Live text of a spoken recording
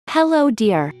Hello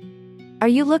dear. Are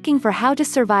you looking for how to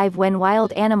survive when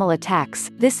wild animal attacks?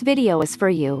 This video is for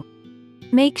you.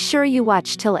 Make sure you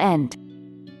watch till end.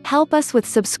 Help us with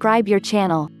subscribe your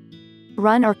channel.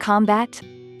 Run or combat?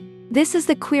 This is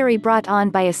the query brought on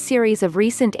by a series of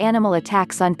recent animal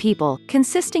attacks on people,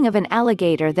 consisting of an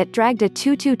alligator that dragged a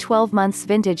 12 months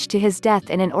vintage to his death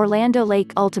in an Orlando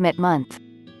Lake Ultimate month.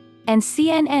 And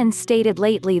CNN stated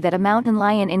lately that a mountain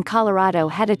lion in Colorado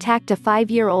had attacked a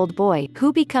 5-year-old boy,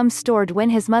 who becomes stored when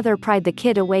his mother pried the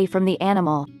kid away from the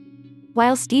animal.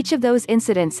 Whilst each of those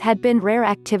incidents had been rare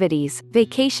activities,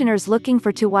 vacationers looking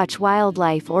to watch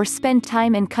wildlife or spend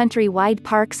time in country-wide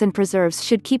parks and preserves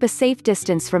should keep a safe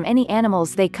distance from any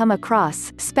animals they come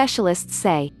across, specialists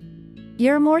say.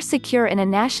 You're more secure in a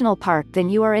national park than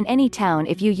you are in any town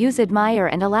if you admire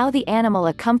and allow the animal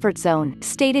a comfort zone,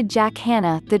 stated Jack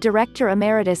Hanna, the director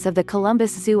emeritus of the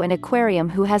Columbus Zoo and Aquarium,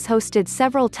 who has hosted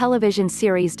several television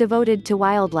series devoted to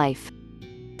wildlife.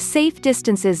 Safe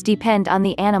distances depend on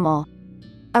the animal.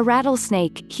 A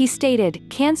rattlesnake, he stated,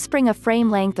 can spring a frame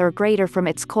length or greater from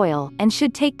its coil, and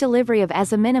should take delivery of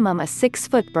as a minimum a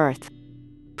 6-foot berth.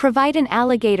 Provide an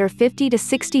alligator 50 to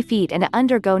 60 feet and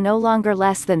undergo no longer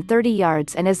less than 30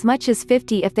 yards and as much as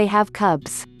 50 if they have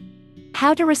cubs.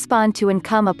 How to respond to and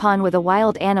come upon with a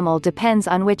wild animal depends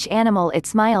on which animal it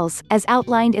smiles, as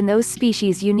outlined in those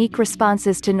species' unique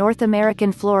responses to North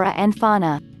American flora and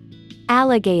fauna.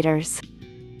 Alligators.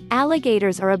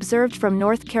 Alligators are observed from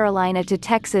North Carolina to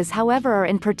Texas, however are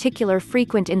in particular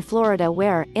frequent in Florida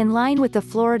where, in line with the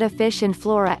Florida Fish and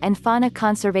Flora and Fauna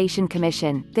Conservation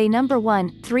Commission, they number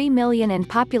 3 million and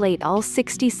populate all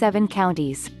 67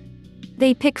 counties.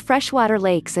 They pick freshwater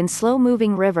lakes and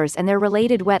slow-moving rivers and their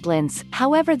related wetlands,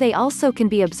 however they also can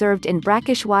be observed in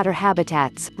brackish water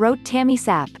habitats, wrote Tammy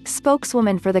Sapp,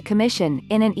 spokeswoman for the commission,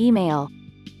 in an email.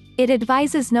 It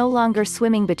advises no longer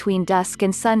swimming between dusk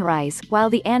and sunrise,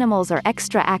 while the animals are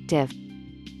extra active.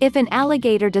 If an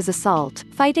alligator does assault,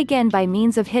 fight again by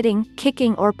means of hitting,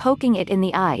 kicking or poking it in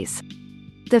the eyes.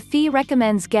 The FEE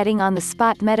recommends getting on the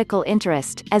spot medical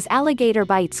interest, as alligator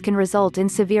bites can result in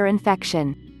severe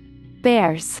infection.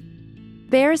 Bears.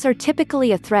 Bears are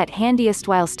typically a threat handiest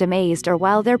whilst amazed or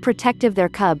while they're protective their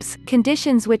cubs,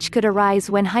 conditions which could arise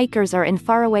when hikers are in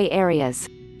faraway areas.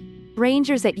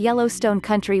 Rangers at Yellowstone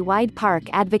Country-Wide Park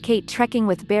advocate trekking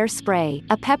with bear spray,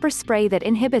 a pepper spray that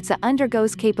inhibits a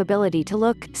undergo's capability to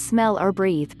look, smell or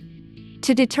breathe.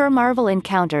 To deter marvel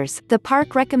encounters, the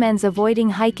park recommends avoiding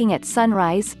hiking at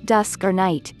sunrise, dusk or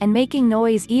night, and making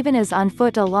noise even as on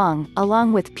foot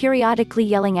along with periodically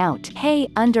yelling out, "Hey,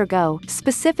 undergo,"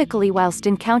 specifically whilst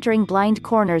encountering blind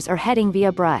corners or heading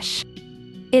via brush.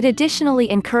 It additionally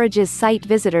encourages site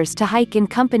visitors to hike in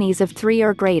companies of 3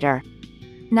 or greater.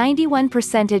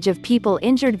 91% of people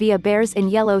injured via bears in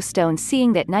Yellowstone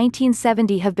seeing that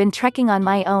 1970 have been trekking on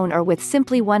my own or with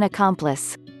simply one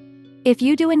accomplice. If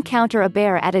you do encounter a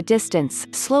bear at a distance,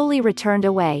 slowly returned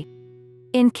away.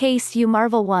 In case you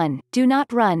marvel 1, do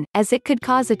not run, as it could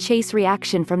cause a chase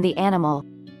reaction from the animal.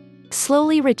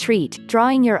 Slowly retreat,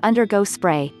 drawing your undergo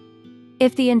spray.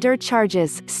 If the endure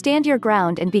charges, stand your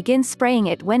ground and begin spraying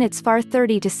it when it's far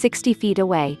 30 to 60 feet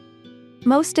away.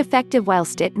 Most effective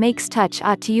whilst it makes touch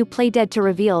to you play dead to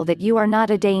reveal that you are not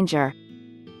a danger.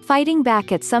 Fighting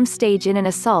back at some stage in an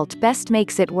assault best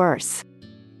makes it worse.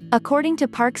 According to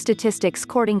park statistics,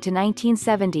 according to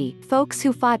 1970, folks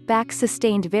who fought back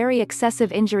sustained very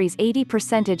excessive injuries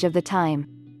 80% of the time.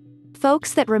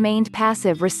 Folks that remained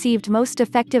passive received most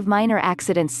effective minor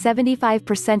accidents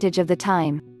 75% of the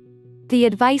time. The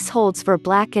advice holds for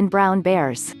black and brown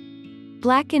bears.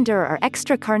 Black endure are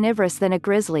extra carnivorous than a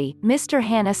grizzly, Mr.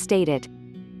 Hanna stated.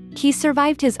 He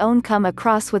survived his own come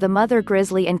across with a mother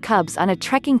grizzly and cubs on a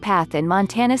trekking path in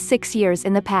Montana 6 years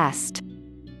in the past.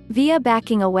 Via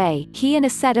backing away, he and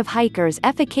a set of hikers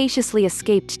efficaciously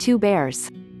escaped 2 bears.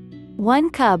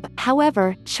 One cub,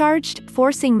 however, charged,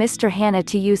 forcing Mr. Hanna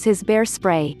to use his bear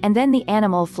spray, and then the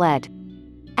animal fled.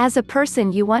 As a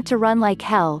person you want to run like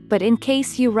hell, but in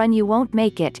case you run you won't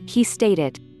make it, he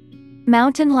stated.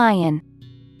 Mountain lion.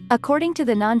 According to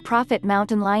the non-profit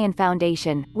Mountain Lion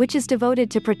Foundation, which is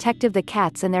devoted to protecting the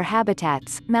cats and their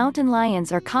habitats, mountain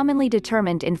lions are commonly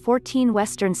determined in 14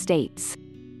 western states.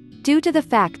 Due to the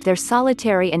fact they're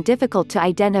solitary and difficult to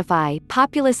identify,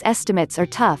 populace estimates are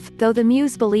tough, though the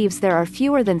Muse believes there are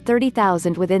fewer than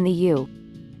 30,000 within the U.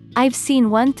 I've seen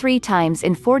one 3 times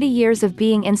in 40 years of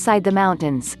being inside the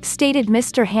mountains, stated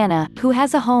Mr. Hanna, who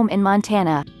has a home in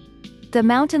Montana. The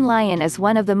mountain lion is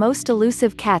one of the most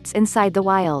elusive cats inside the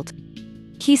wild.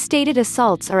 He stated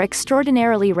assaults are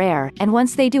extraordinarily rare, and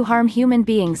once they do harm human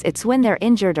beings it's when they're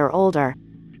injured or older.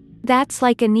 That's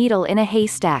like a needle in a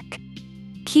haystack.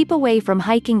 Keep away from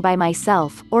hiking by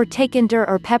myself, or take endure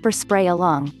or pepper spray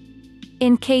along.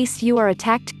 In case you are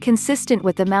attacked, consistent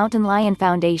with the Mountain Lion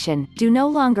Foundation, do no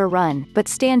longer run, but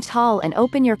stand tall and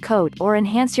open your coat or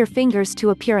enhance your fingers to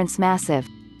appearance massive.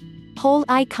 Hold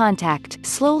eye contact,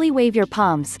 slowly wave your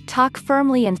palms, talk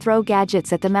firmly and throw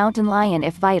gadgets at the mountain lion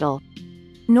if vital.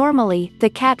 Normally, the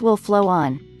cat will flow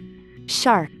on.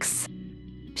 Sharks.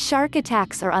 Shark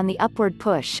attacks are on the upward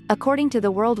push, according to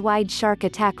the worldwide shark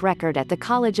attack record at the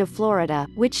College of Florida,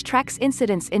 which tracks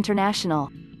incidents international.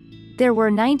 There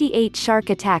were 98 shark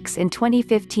attacks in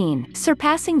 2015,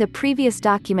 surpassing the previous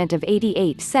document of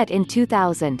 88 set in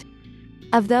 2000.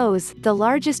 Of those, the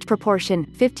largest proportion,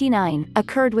 59,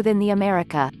 occurred within the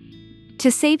America. To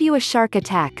save you a shark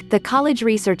attack, the college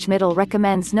research middle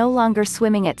recommends no longer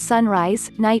swimming at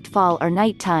sunrise, nightfall or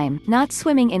nighttime, not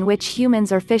swimming in which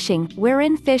humans are fishing,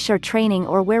 wherein fish are training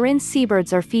or wherein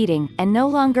seabirds are feeding, and no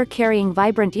longer carrying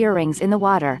vibrant earrings in the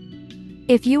water.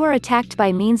 If you are attacked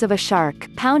by means of a shark,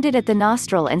 pound it at the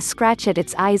nostril and scratch at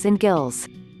its eyes and gills.